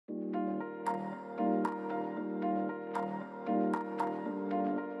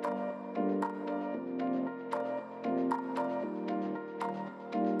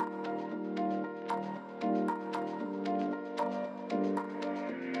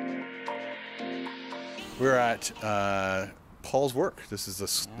We're at Paul's work. This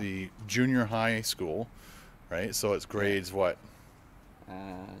is the junior high school, right? So it's grades what?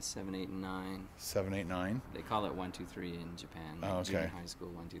 7, 8, and 9. 7, 8, 9. They call it 1, 2, 3 in Japan. Like oh, okay. Junior high school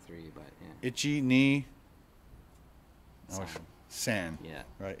 1, 2, 3, but yeah. Ichi ni. San. San. Yeah.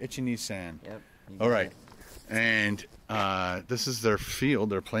 Right. Ichi ni san. Yep. All right. And this is their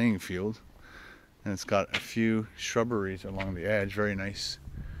field, their playing field, and it's got a few shrubberies along the edge. Very nice.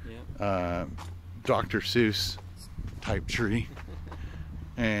 Yep. Dr. Seuss type tree.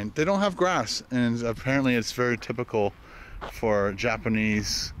 And they don't have grass, and apparently it's very typical for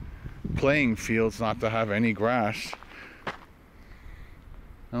Japanese playing fields not to have any grass.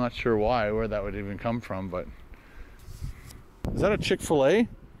 I'm not sure where that would even come from, but is that a Chick-fil-A?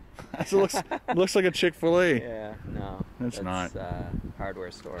 It looks like a Chick-fil-A. Yeah, no. It's not. Hardware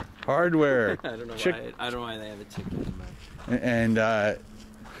store. Hardware. I don't know why they have a chicken. But... And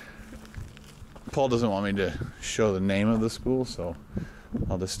Paul doesn't want me to show the name of the school, so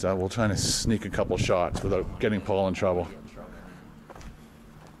I'll just we'll try to sneak a couple shots without getting Paul in trouble.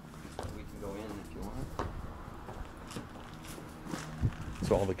 We can go in if you want.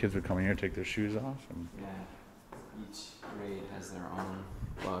 So all the kids would come in here, take their shoes off, and yeah. Each grade has their own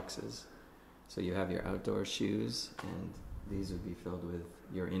boxes. So you have your outdoor shoes, and these would be filled with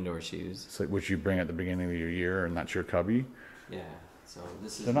your indoor shoes. so which you bring at the beginning of your year, and that's your cubby. Yeah. So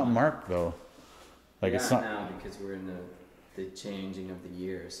this is. They're not marked though. Like it's not now because we're in the changing of the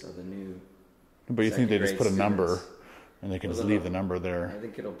year, so the new. But you think they just put a number, students, and they can just leave the number there? I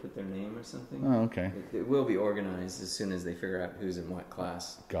think it'll put their name or something. Oh, okay. It will be organized as soon as they figure out who's in what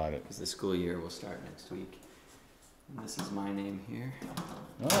class. Got it. Because the school year will start next week. And this is my name here.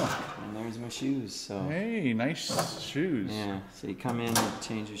 Oh. And there's my shoes. So. Hey, nice shoes. Yeah. So you come in, and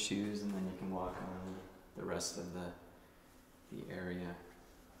change your shoes, and then you can walk around the rest of the area.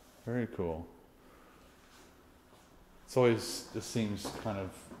 Very cool. It's always just seems kind of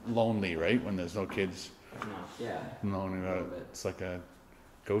lonely, right? When there's no kids. No. Yeah. Knowing that it's like a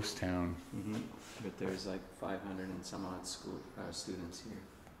ghost town. Mm-hmm. But there's like 500 and some odd students here.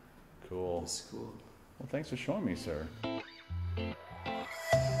 Cool. This school. Well, thanks for showing me, sir.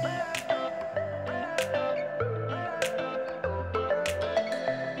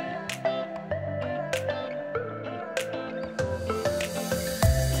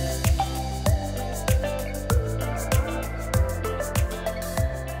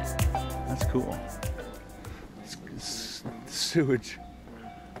 That's cool. Sewage.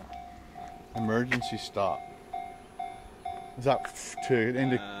 Emergency stop. Is that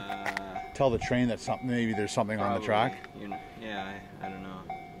to tell the train that maybe there's something on the track? Yeah, I don't know.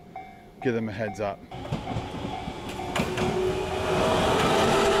 Give them a heads up.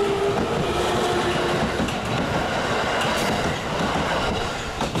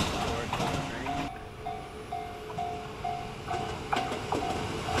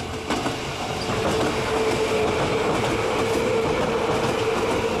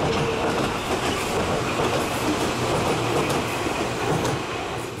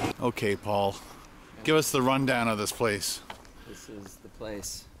 Okay, Paul, give us the rundown of this place. This is the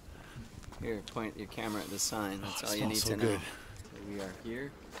place. Here, point your camera at the sign. That's all you need so to know. good. So we are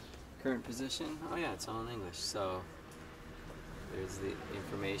here. Current position. Oh yeah, it's all in English. So there's the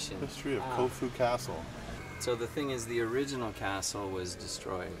information. History of Kofu Castle. So the thing is, the original castle was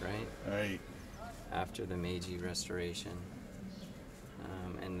destroyed, right? Right. After the Meiji Restoration,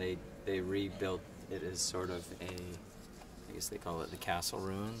 and they rebuilt it as sort of I guess they call it the Castle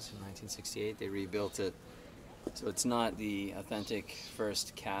Ruins in 1968. They rebuilt it, so it's not the authentic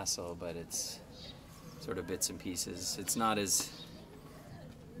first castle, but it's sort of bits and pieces. It's not as,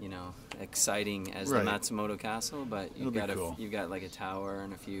 exciting as the Matsumoto Castle, but you've got like a tower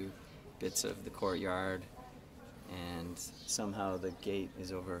and a few bits of the courtyard, and somehow the gate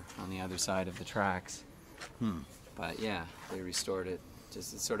is over on the other side of the tracks. But yeah, they restored it.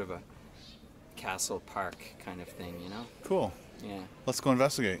 Just it's sort of a castle park kind of thing, Cool. Yeah. Let's go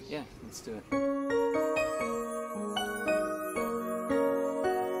investigate. Yeah, let's do it.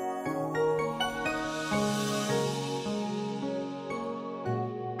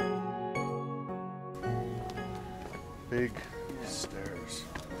 Big stairs.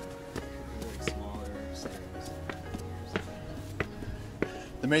 Smaller stairs.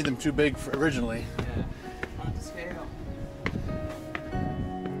 They made them too big originally. Yeah. On to scale.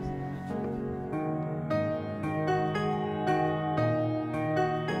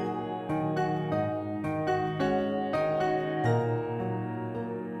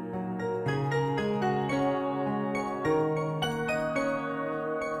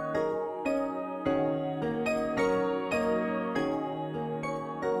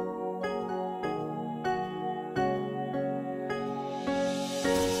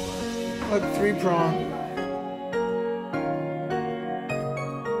 Look, 3-prong.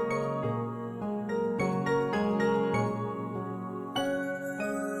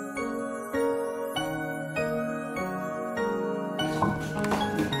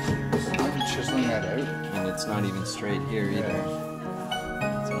 I'm chiseling that out. And it's not even straight here either.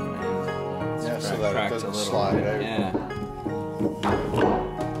 Yeah. It's on an angle. It's Yeah, so that it cracked doesn't a little slide bit. out. Yeah.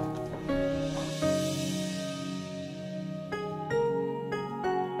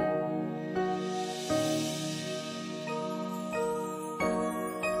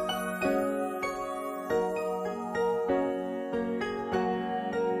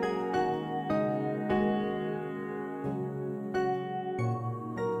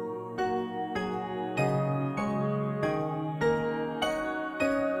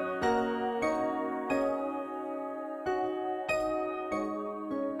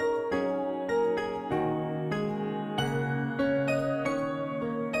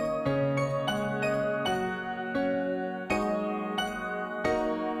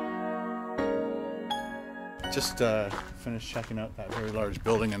 Just finished checking out that very large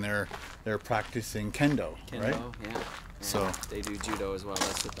building, and they're practicing kendo, right? Yeah. So they do judo as well.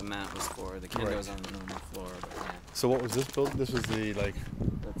 That's what the mat was for. The kendo's on the normal floor, but yeah. So what was this building? This was the like.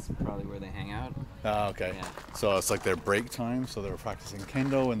 That's probably where they hang out. Ah, okay. Yeah. So it's like their break time. So they were practicing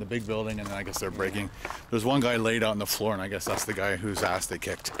kendo in the big building, and then I guess they're breaking. There's one guy laid out on the floor, and I guess that's the guy whose ass they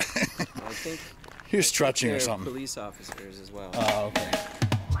kicked. I think He was stretching or they're something. Police officers as well. Oh, okay.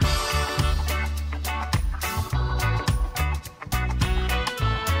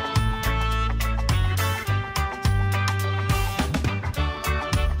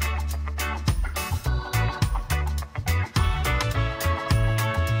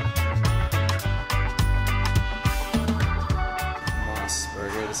 MOS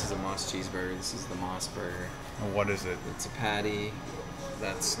burger. This is a MOS cheeseburger. This is the MOS burger. What is it? It's a patty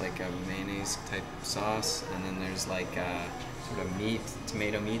that's like a mayonnaise type sauce, and then there's like a sort of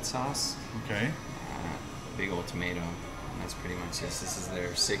tomato meat sauce. Okay. Big old tomato. And that's pretty much this. This is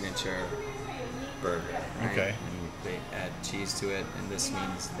their signature burger. Right? Okay. And they add cheese to it, and this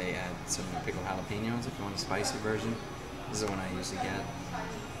means they add some pickled jalapenos if you want a spicy version. This is the one I usually get.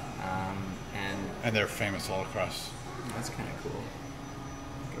 And they're famous all across. That's kind of cool.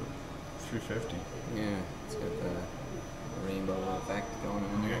 $3.50. Yeah, it's got the rainbow effect going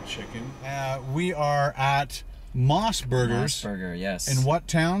on We there. got chicken. We are at MOS Burgers. MOS burger, yes. In what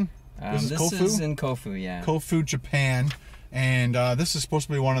town? This Kofu? is in Kofu, yeah. Kofu, Japan. And this is supposed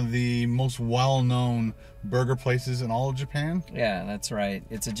to be one of the most well-known burger places in all of Japan. Yeah, that's right.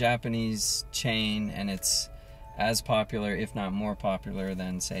 It's a Japanese chain, and it's as popular, if not more popular,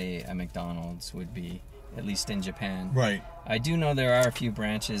 than, say, a McDonald's would be, at least in Japan. Right. I do know there are a few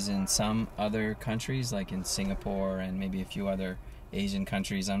branches in some other countries, like in Singapore and maybe a few other Asian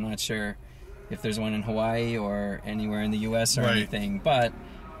countries. I'm not sure if there's one in Hawaii or anywhere in the US or anything, but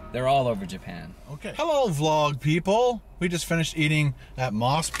they're all over Japan. Okay. Hello, vlog people. We just finished eating at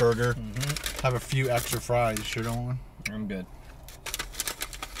MOS Burger. Have a few extra fries. You sure don't want? I'm good.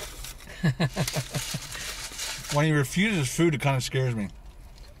 When he refuses food, it kind of scares me.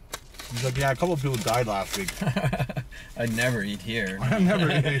 He's like, yeah, a couple of people died last week. I'd never eat here. I've never,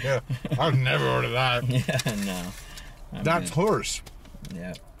 I've never ordered that. Yeah, no. That's good. horse.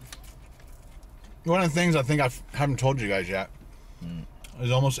 Yeah. One of the things I think I haven't told you guys yet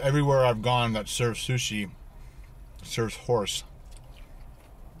is almost everywhere I've gone that serves sushi serves horse.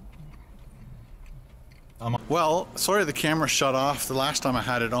 Well, sorry the camera shut off. The last time I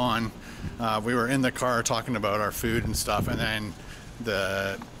had it on, we were in the car talking about our food and stuff, and then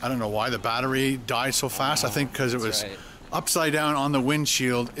I don't know why the battery died so fast. I think because it was upside down on the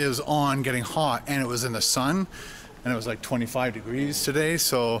windshield, it was on getting hot, and it was in the sun, and it was like 25 degrees today.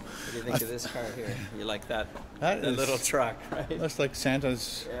 So What do you think of this car here? You like that? That is, little truck, right? That's like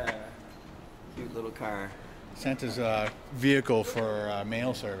Santa's. Yeah. Cute little car. Santa's vehicle for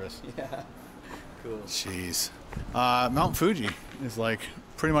mail service. Yeah. Cool. Jeez. Mount Fuji is like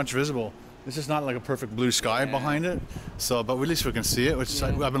pretty much visible. It's just not like a perfect blue sky behind it. So, but at least we can see it, which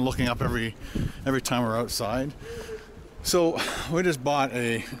I've been looking up every time we're outside. So we just bought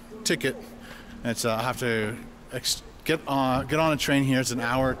a ticket. It's I have to get on a train here. It's an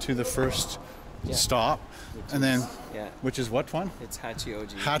hour to the first stop, which is what one? It's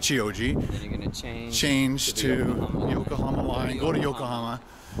Hachioji. Hachioji. Then you're gonna change to Yokohama line. Go to Yokohama.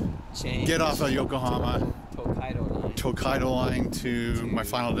 Get off of Yokohama. Tokaido line to my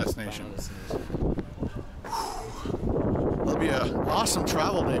final destination. It'll be an awesome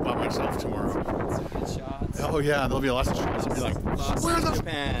travel day by myself tomorrow. Some good shots. Oh yeah, there'll be lots of shots. It'll be like, where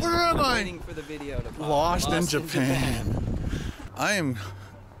am I? Waiting for the video to pop. Lost in Japan. I am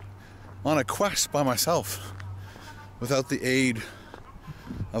on a quest by myself without the aid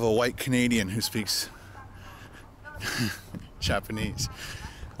of a white Canadian who speaks Japanese.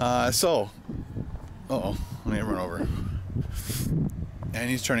 Uh-oh, I need to run over. And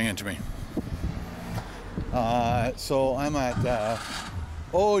he's turning into me. So I'm at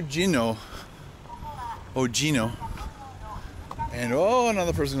Ogino. And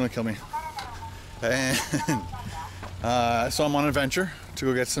another person's gonna kill me. And so I'm on an adventure to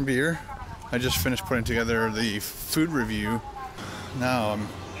go get some beer. I just finished putting together the food review. Now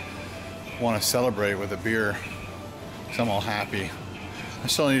I want to celebrate with a beer, so I'm all happy. I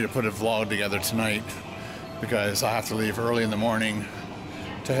still need to put a vlog together tonight because I have to leave early in the morning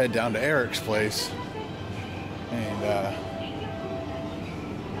to head down to Eric's place. And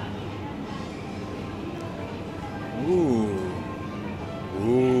ooh,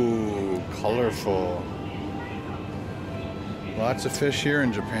 colorful. Lots of fish here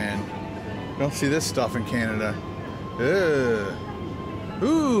in Japan. Don't see this stuff in Canada. Ugh.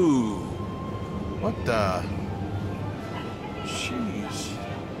 Ooh. What the? Jeez.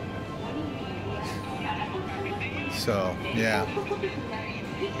 So, yeah.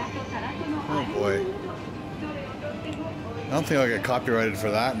 Oh boy. I don't think I'll get copyrighted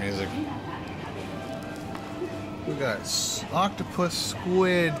for that music. We got octopus,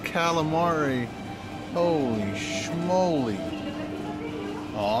 squid, calamari. Holy schmoly.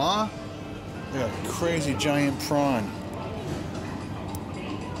 Aw. We got crazy giant prawn.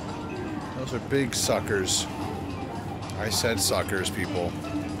 Those are big suckers. I said suckers, people.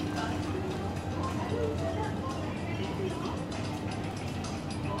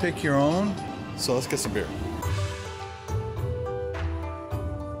 Pick your own. So let's get some beer.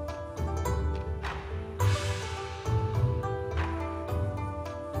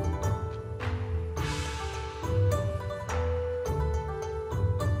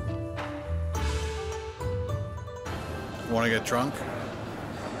 Want to get drunk?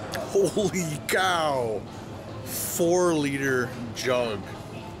 Holy cow! 4-liter jug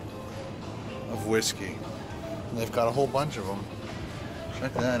of whiskey. And they've got a whole bunch of them.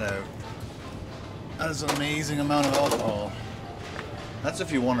 Check that out. That is an amazing amount of alcohol. That's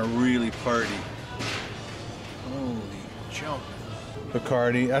if you want to really party. Holy jump.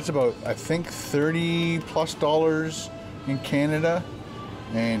 Bacardi, that's about, I think, $30+ in Canada.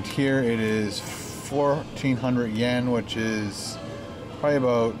 And here it is 1,400 yen, which is probably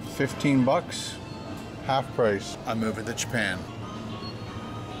about 15 bucks. Half price. I'm moving to Japan.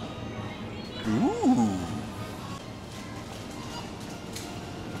 Ooh.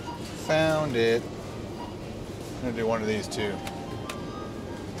 Found it. I'm gonna do one of these too.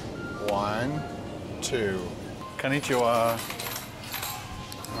 1, 2. Konnichiwa.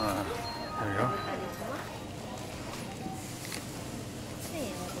 There you go.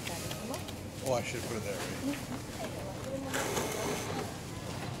 Oh, I should put it there. Right?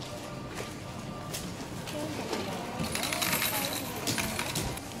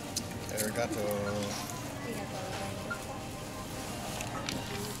 Arigato.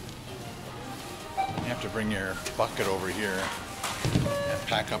 You have to bring your bucket over here and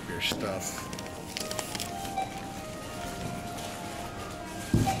pack up your stuff.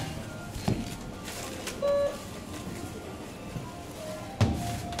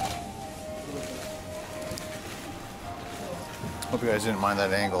 Hope you guys didn't mind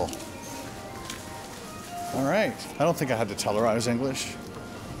that angle. All right. I don't think I had to tell her I was English.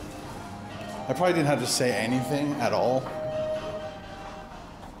 I probably didn't have to say anything at all.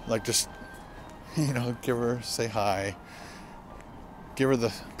 Like just, you know, say hi. Give her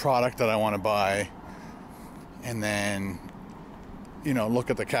the product that I want to buy. And then, you know, look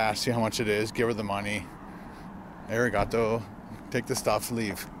at the cash, see how much it is, give her the money. Arigato. Take the stuff,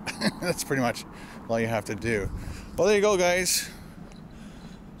 leave. That's pretty much all you have to do. Well, there you go, guys.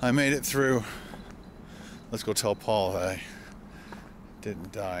 I made it through. Let's go tell Paul that I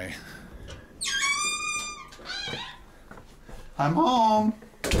didn't die. I'm home.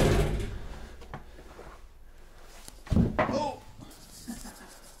 Oh.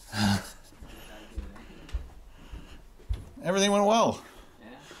 Everything went well. Yeah.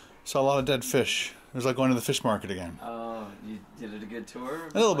 Saw a lot of dead fish. It was like going to the fish market again. Oh, you did it a good tour?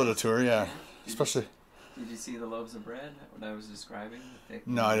 A little bit of tour, yeah. Especially. Did you see the loaves of bread? What I was describing? The thick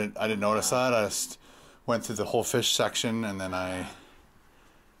no, I didn't notice that. I just went through the whole fish section, and then I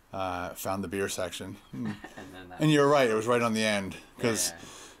found the beer section. And you're right; it was right on the end because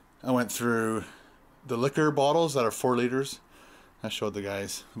I went through the liquor bottles that are 4 liters. I showed the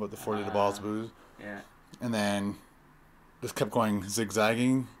guys about the 4-liter bottles of booze. Yeah. And then just kept going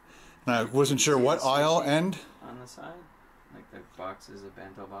zigzagging, and I wasn't sure what aisle end. On the side. Like the boxes of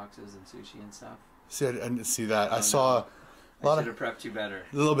bento boxes and sushi and stuff. See, I didn't see that. Oh, I saw a lot I should have prepped you better.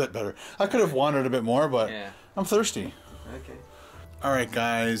 a little bit better. I could have wandered a bit more, but Yeah. I'm thirsty. Okay. All right,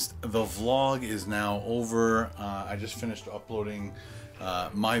 guys, the vlog is now over. I just finished uploading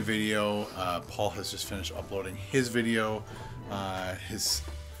my video. Paul has just finished uploading his video.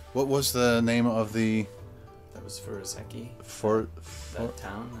 What was the name of the? That was Furuseki. That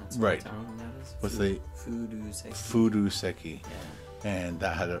town. That's right. what town that is. With the Fuduseki. Fuduseki. Yeah. And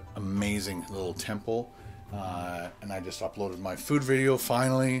that had an amazing little temple. And I just uploaded my food video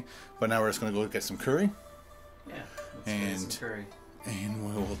finally. But now we're just going to go get some curry. Yeah. Let's get some curry. And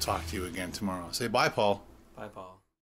we'll talk to you again tomorrow. Say bye, Paul. Bye, Paul.